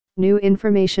New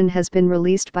information has been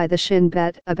released by the Shin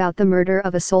Bet about the murder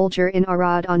of a soldier in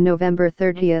Arad on November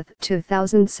 30,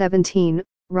 2017.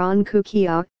 Ron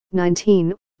Kukia,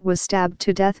 19, was stabbed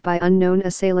to death by unknown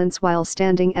assailants while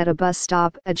standing at a bus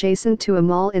stop adjacent to a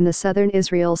mall in the southern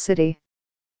Israel city.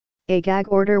 A gag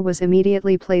order was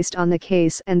immediately placed on the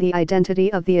case and the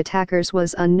identity of the attackers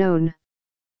was unknown.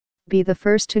 Be the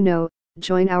first to know.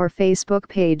 Join our Facebook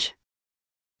page.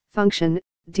 Function,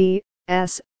 D,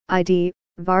 S, ID,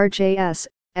 var JS,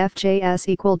 fjs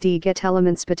equal D get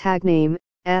elements tag name,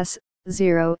 S,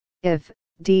 0, if,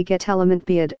 D get element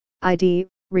bid, ID,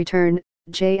 return,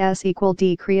 JS equal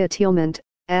D createlment,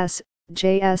 S,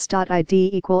 JS.id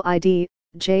equal ID,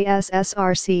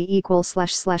 JSSRC equal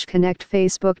 / connect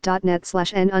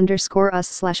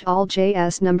facebook.net/n_us/all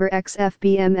JS number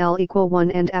XFBML equal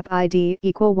 1 and app ID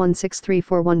equal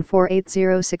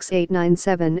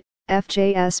 1634148068997,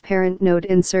 FJS parent node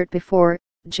insert before,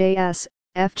 JS,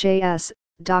 FJS,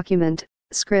 document,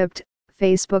 script,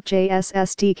 Facebook JS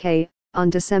SDK. On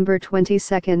December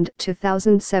 22,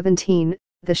 2017,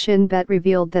 the Shin Bet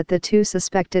revealed that the two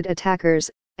suspected attackers,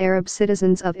 Arab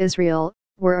citizens of Israel,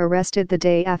 were arrested the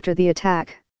day after the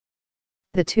attack.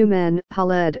 The two men,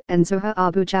 Khaled and Zoha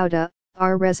Abu Jauda,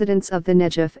 are residents of the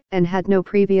Negev and had no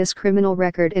previous criminal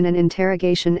record. In an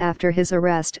interrogation after his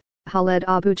arrest, Khaled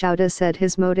Abu Jauda said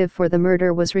his motive for the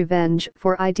murder was revenge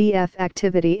for IDF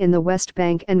activity in the West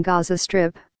Bank and Gaza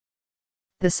Strip.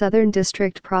 The Southern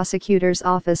District Prosecutor's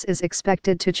Office is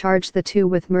expected to charge the two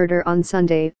with murder on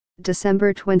Sunday,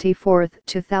 December 24,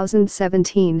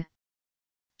 2017.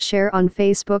 Share on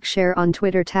Facebook. Share on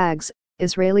Twitter. Tags,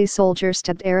 Israeli soldier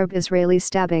stabbed. Arab Israeli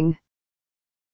stabbing.